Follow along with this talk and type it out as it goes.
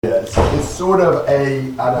this is sort of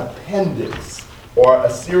an appendix or a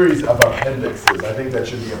series of appendixes. I think that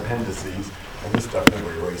should be appendices. And this stuff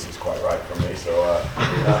never erases quite right for me, so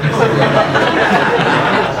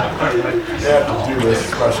you have to do this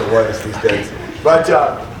special ways these days. But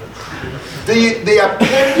the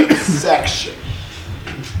appendix section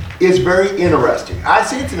is very interesting. I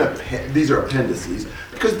say it's these are appendices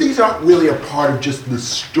because these aren't really a part of just the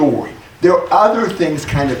story. There are other things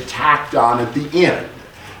kind of tacked on at the end.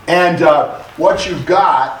 And what you've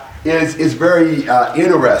got is very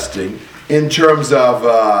interesting in terms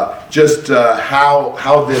of just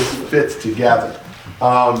how this fits together.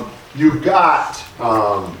 You've got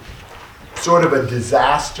sort of a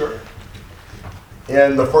disaster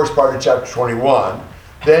in the first part of chapter 21.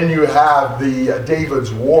 Then you have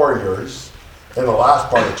David's warriors in the last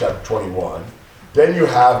part of chapter 21. Then you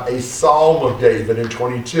have a Psalm of David in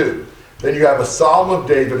 22. Then you have a Psalm of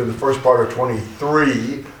David in the first part of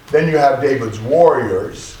 23. Then you have David's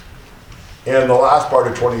warriors in the last part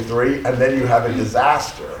of 23, and then you have a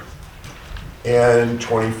disaster in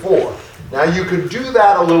 24. Now you could do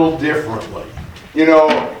that a little differently. You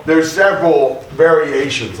know, there's several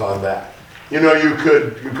variations on that. You know, you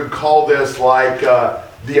could call this like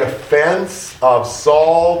the offense of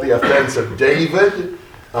Saul, the offense of David.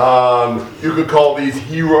 You could call these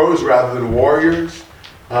heroes rather than warriors.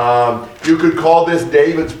 You could call this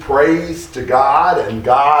David's praise to God and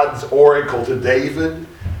God's oracle to David.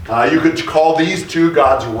 You could call these two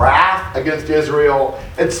God's wrath against Israel,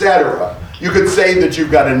 etc. You could say that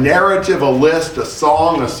you've got a narrative, a list, a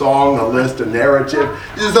song, a list, a narrative.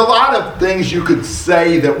 There's a lot of things you could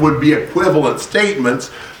say that would be equivalent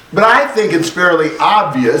statements, but I think it's fairly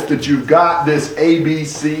obvious that you've got this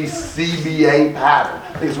ABC, CBA pattern.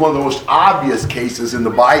 I think it's one of the most obvious cases in the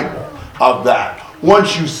Bible of that.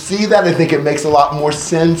 Once you see that, I think it makes a lot more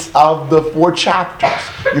sense of the 4 chapters.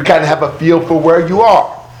 You kind of have a feel for where you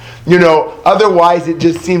are. You know, otherwise it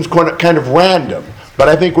just seems kind of random. But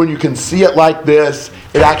I think when you can see it like this,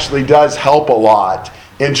 it actually does help a lot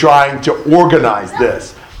in trying to organize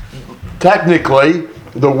this. Technically,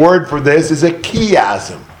 the word for this is a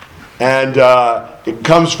chiasm. And it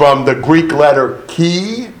comes from the Greek letter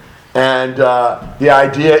chi. And the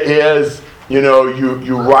idea is, you know,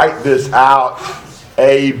 you write this out,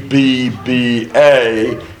 A, B, B,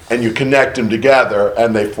 A, and you connect them together,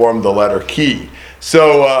 and they form the letter chi.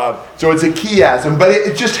 So it's a chiasm, but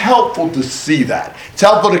it's just helpful to see that. It's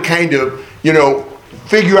helpful to kind of, you know,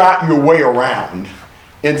 figure out your way around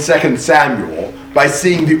in 2 Samuel by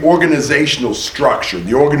seeing the organizational structure,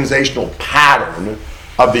 the organizational pattern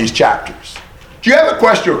of these chapters. Do you have a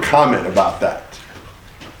question or comment about that?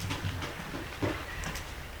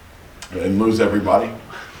 I didn't lose everybody.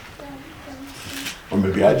 Or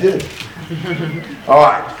maybe I did. All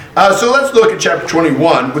right. So let's look at chapter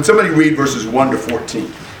 21. Would somebody read verses 1 to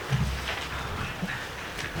 14?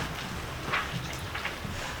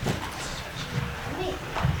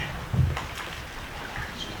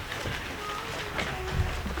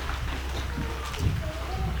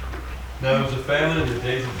 Now there was a famine in the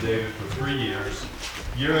days of David for 3 years,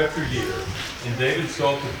 year after year. And David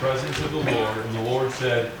sought the presence of the Lord, and the Lord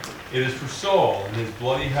said, "It is for Saul and his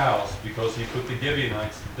bloody house, because he put the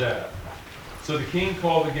Gibeonites to death." So the king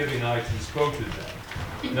called the Gibeonites and spoke to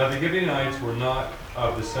them. Now the Gibeonites were not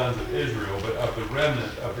of the sons of Israel, but of the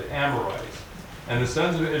remnant of the Amorites. And the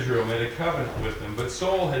sons of Israel made a covenant with them, but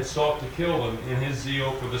Saul had sought to kill them in his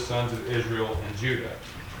zeal for the sons of Israel and Judah.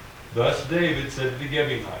 Thus David said to the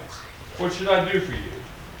Gibeonites, "What should I do for you?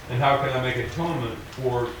 And how can I make atonement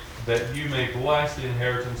for that you may bless the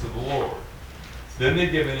inheritance of the Lord?" Then the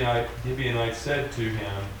Gibeonites said to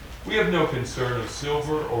him, "We have no concern of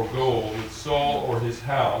silver or gold with Saul or his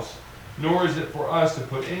house, nor is it for us to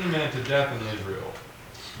put any man to death in Israel."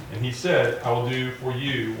 And he said, "I will do for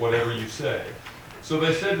you whatever you say." So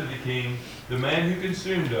they said to the king, "The man who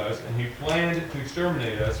consumed us and who planned to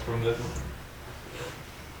exterminate us from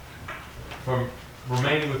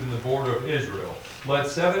remaining within the border of Israel, let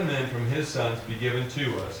 7 men from his sons be given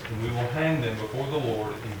to us, and we will hang them before the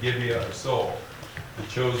Lord in Gibeah of Saul, the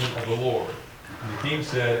chosen of the Lord." And the king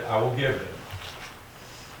said, "I will give them."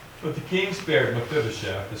 But the king spared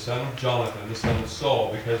Mephibosheth, the son of Jonathan, the son of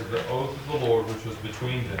Saul, because of the oath of the Lord which was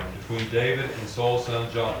between them, between David and Saul's son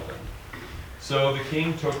Jonathan. So the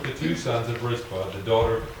king took the 2 sons of Rizpah, the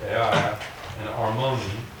daughter of Aiah, and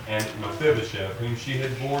Armoni, and Mephibosheth, whom she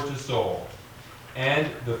had bore to Saul, and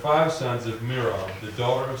the 5 sons of Merab, the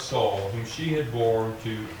daughter of Saul, whom she had borne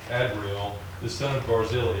to Adriel, the son of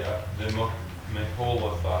Barzillai, the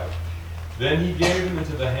Meholathite. Then he gave them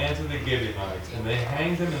into the hands of the Gibeonites, and they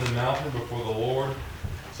hanged them in the mountain before the Lord.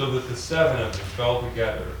 So so that the 7 of them fell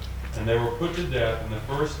together. And they were put to death in the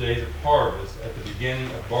first days of harvest, at the beginning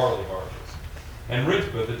of barley harvest. And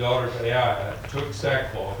Rizpah, the daughter of Aiah, took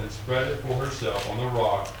sackcloth and spread it for herself on the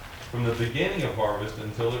rock from the beginning of harvest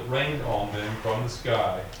until it rained on them from the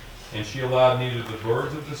sky. And she allowed neither the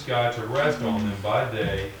birds of the sky to rest on them by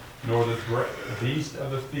day, nor the beast of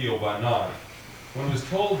the field by night. When it was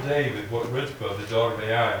told David what Rizpah, the daughter of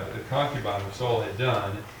Aiah, the concubine of Saul, had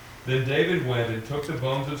done, then David went and took the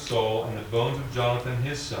bones of Saul and the bones of Jonathan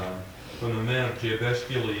his son from the men of Jabesh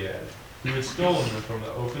Gilead, who had stolen them from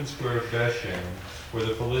the open square of Bethshan, where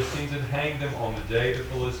the Philistines had hanged them on the day the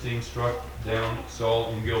Philistines struck down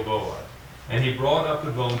Saul in Gilboa. And he brought up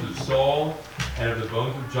the bones of Saul and of the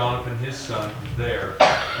bones of Jonathan his son from there,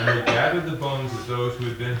 and they gathered the bones of those who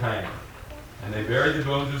had been hanged. And they buried the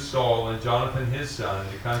bones of Saul and Jonathan his son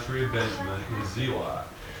in the country of Benjamin in Zelah,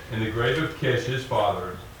 in the grave of Kish his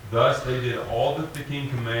father. Thus they did all that the king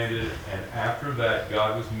commanded, and after that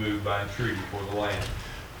God was moved by entreaty for the land.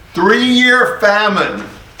 3-year famine.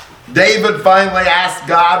 David finally asked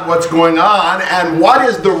God what's going on, and what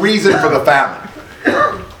is the reason for the famine?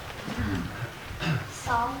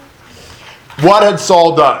 Saul. What had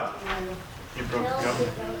Saul done?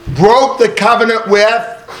 Broke the covenant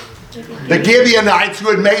with the Gibeonites who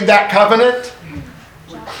had made that covenant.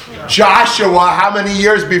 Joshua, how many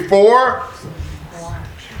years before?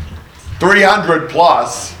 300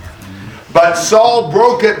 plus. But Saul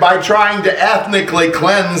broke it by trying to ethnically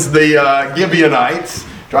cleanse the Gibeonites,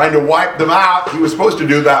 trying to wipe them out. He was supposed to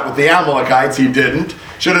do that with the Amalekites. He didn't.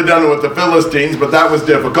 Should have done it with the Philistines, but that was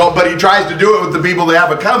difficult. But he tries to do it with the people they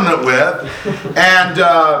have a covenant with. And,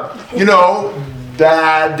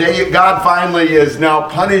 God finally is now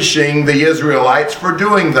punishing the Israelites for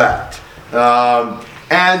doing that.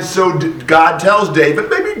 And so God tells David,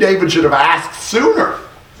 maybe David should have asked sooner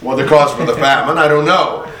what the cause for the famine, I don't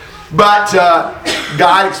know. But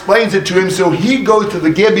God explains it to him, so he goes to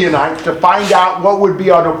the Gibeonites to find out what would be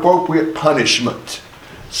an appropriate punishment,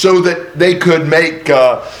 so that they could make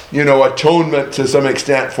atonement to some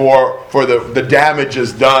extent for the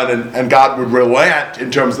damages done, and God would relent in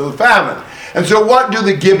terms of the famine. And so what do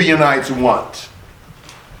the Gibeonites want?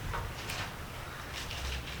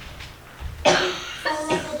 Some of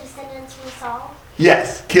the descendants from Saul.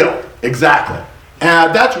 Yes, kill. Exactly.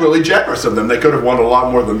 And that's really generous of them. They could have wanted a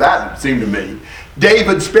lot more than that, it seemed to me.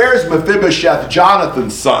 David spares Mephibosheth,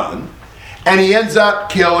 Jonathan's son, and he ends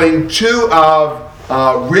up killing 2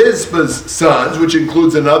 of Rizpah's sons, which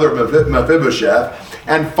includes another Mephibosheth,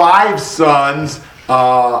 and 5 sons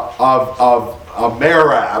of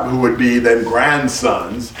Merab, who would be then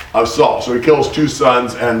grandsons of Saul. So he kills 2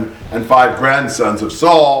 sons and 5 grandsons of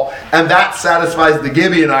Saul, and that satisfies the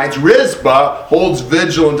Gibeonites. Rizpah holds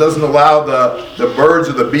vigil and doesn't allow the birds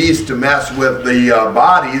or the beasts to mess with the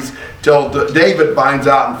bodies till David finds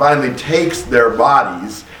out and finally takes their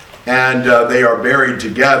bodies, and they are buried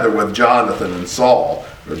together with Jonathan and Saul,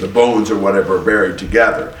 or the bones or whatever are buried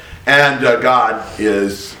together. And God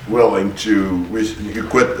is willing to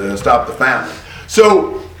stop the famine.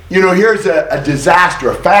 So, here's a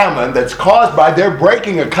disaster, a famine that's caused by their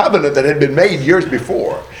breaking a covenant that had been made years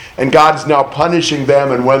before. And God is now punishing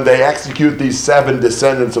them, and when they execute these 7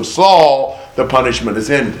 descendants of Saul, the punishment is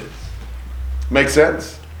ended. Make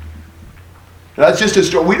sense? That's just a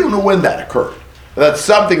story. We don't know when that occurred. That's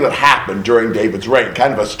something that happened during David's reign,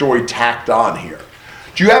 kind of a story tacked on here.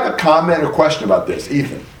 Do you have a comment or question about this,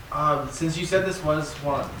 Ethan? Since you said this was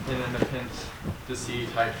an infanticide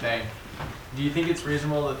type thing, do you think it's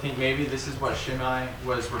reasonable to think maybe this is what Shimei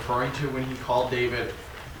was referring to when he called David?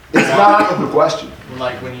 It's not out of the question.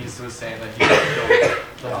 Like when he was saying that he killed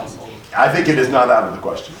the household. I think it is not out of the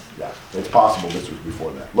question. Yeah, it's possible this was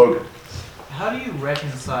before that. Logan. How do you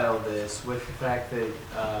reconcile this with the fact that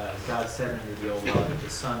God said in the old law that the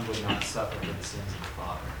son would not suffer for the sins of the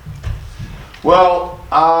father? Well,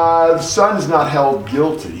 the son is not held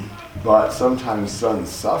guilty, but sometimes sons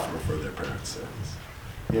suffer for their parents' sins.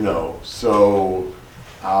 So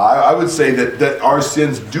I would say that our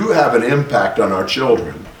sins do have an impact on our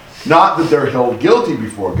children. Not that they're held guilty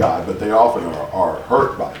before God, but they often are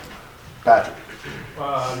hurt by them. Patrick.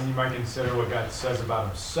 You might consider what God says about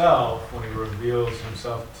himself when he reveals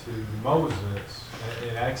himself to Moses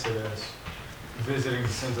in Exodus, visiting the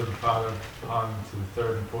sins of the father upon to the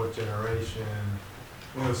 3rd and 4th generation.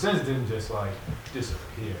 Those sins didn't just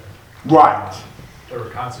disappear. Right. There were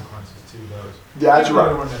consequences to those. That's Even though right.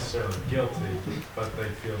 they weren't necessarily guilty, but they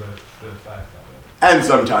feel the effect of it. And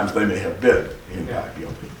sometimes they may have been, in fact,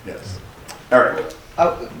 guilty. Yes. Eric.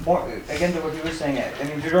 Again, to what you were saying,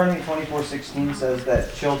 Deuteronomy 24:16 says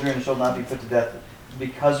that children shall not be put to death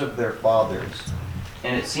because of their fathers.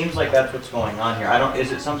 And it seems like that's what's going on here.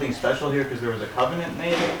 Is it something special here because there was a covenant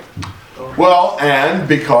made? Well, and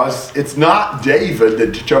because it's not David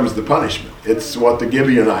that determines the punishment. It's what the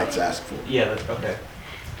Gibeonites ask for Yeah, that's okay.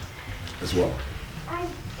 as well. I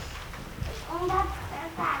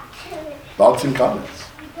that too. Thoughts and comments?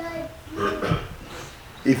 Good.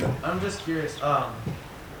 Ethan? I'm just curious,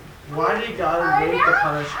 why did God wait to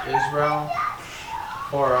punish Israel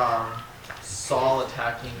for Saul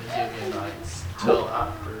attacking the Gibeonites till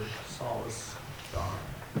after Saul was gone?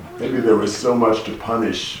 Maybe there was so much to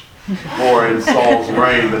punish for in Saul's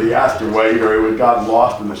reign that he has to wait, or he would have gotten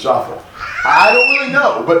lost in the shuffle. I don't really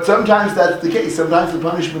know, but sometimes that's the case. Sometimes the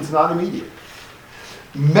punishment's not immediate.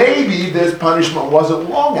 Maybe this punishment wasn't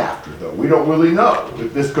long after, though. We don't really know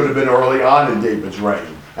if this could have been early on in David's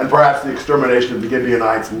reign, and perhaps the extermination of the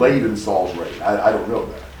Gibeonites late in Saul's reign. I don't know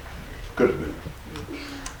that. Could have been.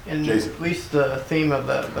 And Jason. at least the theme of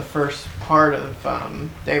the first part of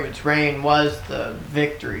David's reign was the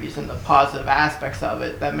victories and the positive aspects of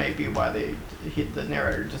it. That may be why the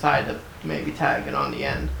narrator decided to maybe tag it on the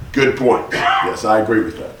end. Good point. Yes, I agree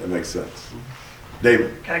with that. That makes sense.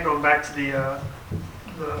 David? Kind of going back to the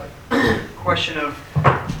question of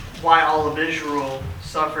why all of Israel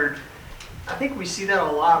suffered. I think we see that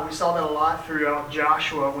a lot. We saw that a lot throughout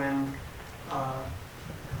Joshua when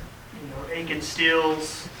Achan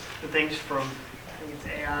steals the things from, I think it's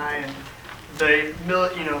Ai,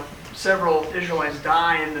 and several Israelites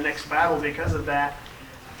die in the next battle because of that.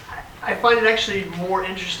 I find it actually more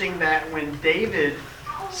interesting that when David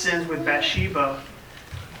sins with Bathsheba,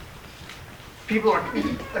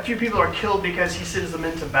 a few people are killed because he sends them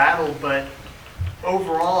into battle, but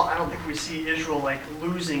overall, I don't think we see Israel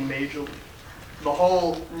losing majorly. The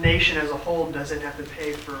whole nation as a whole doesn't have to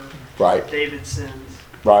pay for Right. David's sins.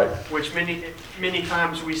 Right. Which many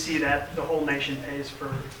times we see that the whole nation pays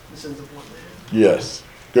for the sins of one man, Yes.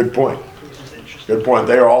 Good point. which is interesting. Good point.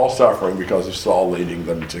 They are all suffering because of Saul leading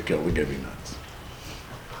them to kill the Gibeonites.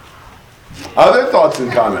 Other thoughts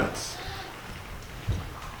and comments?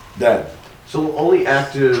 Dan? So the only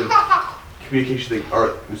active communication thing,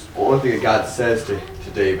 or the only thing that God says to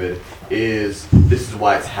David is, this is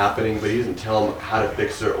why it's happening, but he doesn't tell him how to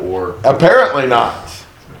fix it or... Apparently not.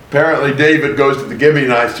 Apparently David goes to the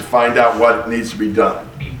Gibeonites to find out what needs to be done.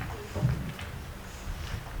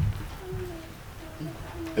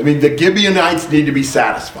 I mean, the Gibeonites need to be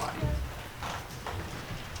satisfied.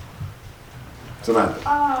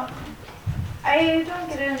 Samantha? I don't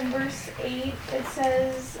get it in verse 8. It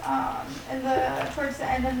says, towards the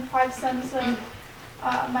end, and the 5 sons of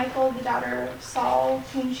Michal, the daughter of Saul,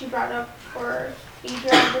 whom she brought up for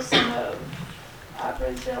Adriel, the son of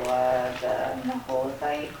Barzillai, the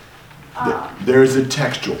Maholathite. There's a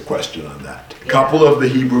textual question on that. A couple of the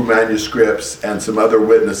Hebrew manuscripts and some other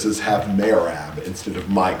witnesses have Merab instead of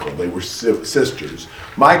Michal. They were sisters.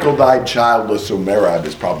 Michal died childless, so Merab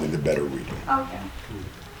is probably the better reading. Okay.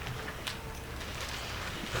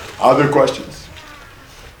 Other questions?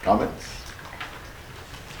 Comments?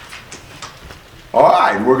 All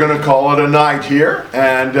right, we're going to call it a night here,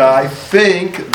 and I think